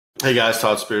Hey guys,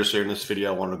 Todd Spears here. In this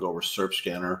video, I wanted to go over SERP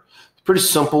Scanner. It's a pretty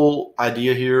simple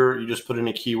idea here. You just put in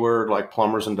a keyword like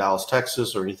plumbers in Dallas,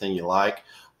 Texas, or anything you like.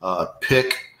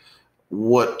 Pick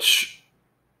which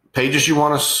pages you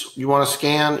want to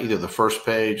scan, either the first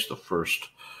page, the first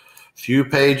few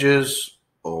pages,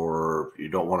 or if you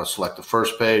don't want to select the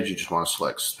first page, you just want to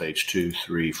select page 2,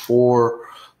 3, 4.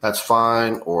 That's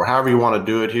fine, or however you want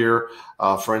to do it here.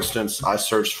 For instance, I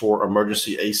searched for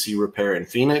emergency AC repair in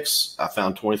Phoenix. I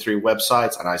found 23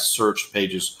 websites, and I searched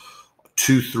pages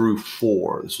 2 through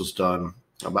 4. This was done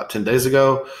about 10 days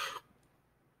ago,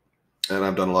 and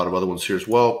I've done a lot of other ones here as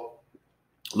well.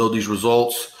 Load these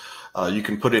results. You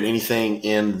can put in anything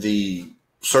in the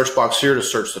search box here to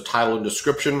search the title and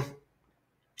description.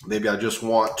 Maybe I just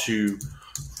want to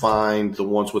find the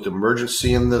ones with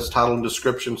emergency in this title and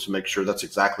description to make sure that's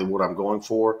exactly what I'm going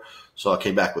for. So I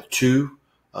came back with 2.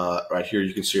 Right here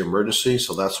you can see emergency.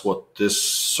 So that's what this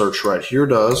search right here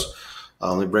does.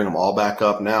 Let me bring them all back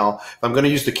up now. If I'm going to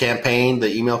use the campaign,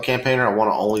 the email campaigner, I want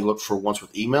to only look for ones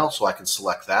with email, so I can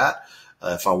select that.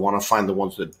 If I want to find the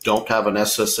ones that don't have an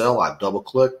SSL, I double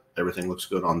click. Everything looks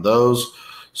good on those.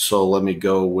 So let me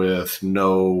go with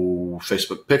no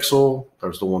Facebook pixel.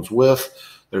 There's the ones with.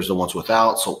 There's the ones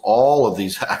without. So all of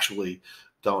these actually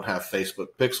don't have Facebook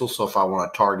pixel. So if I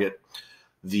want to target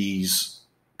these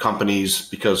companies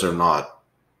because they're not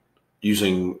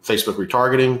using Facebook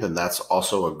retargeting, then that's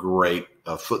also a great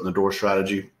foot in the door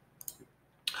strategy.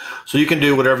 So you can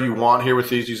do whatever you want here with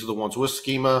these. These are the ones with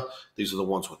schema. These are the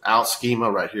ones without schema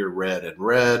right here, red and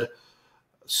red.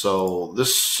 So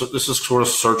this is sort of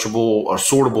searchable or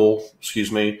sortable,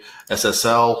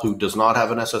 SSL. Who does not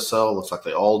have an SSL? Looks like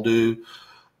they all do.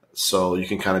 So you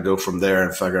can kind of go from there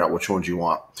and figure out which ones you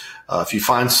want. If you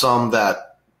find some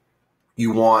that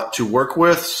you want to work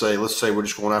with, let's say we're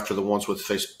just going after the ones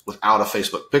without a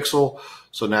Facebook pixel.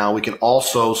 So now we can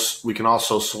also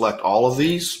select all of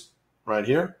these right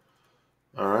here.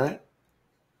 All right,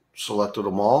 selected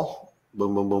them all.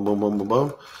 Boom, boom, boom, boom, boom, boom,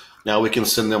 boom. Now we can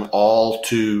send them all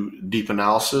to deep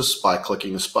analysis by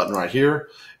clicking this button right here.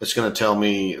 It's going to tell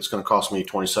me it's going to cost me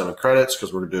 27 credits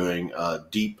because we're doing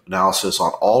deep analysis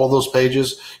on all of those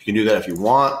pages. You can do that if you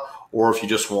want, or if you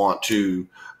just want to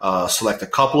select a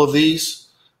couple of these,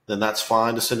 then that's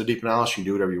fine to send to deep analysis. You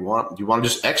can do whatever you want. If you want to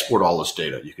just export all this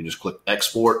data, you can just click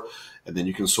export, and then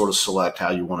you can sort of select how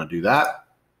you want to do that.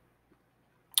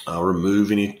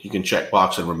 Remove any, you can check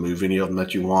box and remove any of them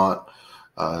that you want.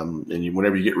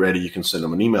 Whenever you get ready, you can send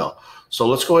them an email. So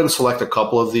let's go ahead and select a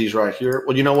couple of these right here.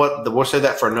 Well, you know what? We'll say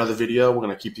that for another video. We're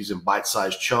going to keep these in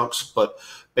bite-sized chunks, but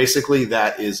basically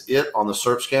that is it on the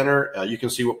SERP scanner. You can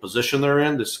see what position they're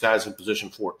in. This guy's in position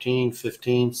 14,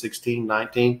 15, 16,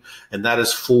 19, and that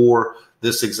is for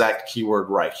this exact keyword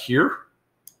right here.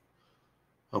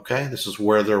 Okay, this is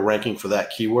where they're ranking for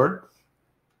that keyword.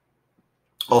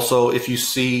 Also, if you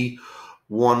see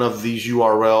one of these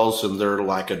URLs and they're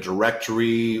like a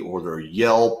directory or they're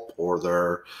Yelp or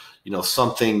they're,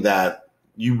 something that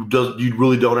you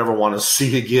really don't ever want to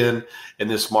see again in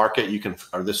this market,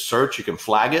 or this search, you can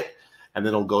flag it, and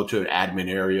then it'll go to an admin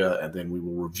area, and then we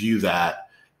will review that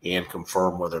and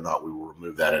confirm whether or not we will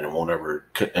remove that, and it won't ever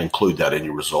include that in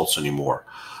your results anymore.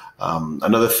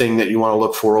 Another thing that you want to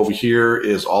look for over here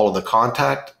is all of the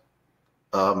contact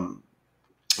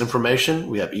information.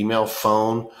 We have email,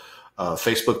 phone,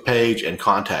 Facebook page, and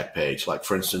contact page. Like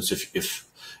for instance,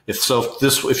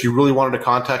 if you really wanted to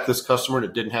contact this customer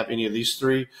that didn't have any of these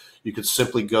 3, you could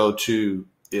simply go to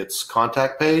its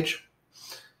contact page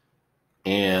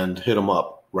and hit them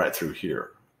up right through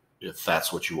here if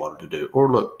that's what you wanted to do,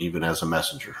 or look, even as a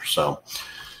messenger. So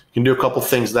you can do a couple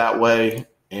things that way,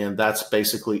 and that's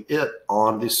basically it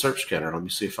on the SERP scanner. Let me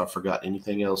see if I forgot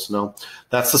anything else. No,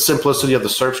 that's the simplicity of the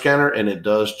SERP scanner, and it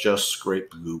does just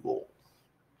scrape Google.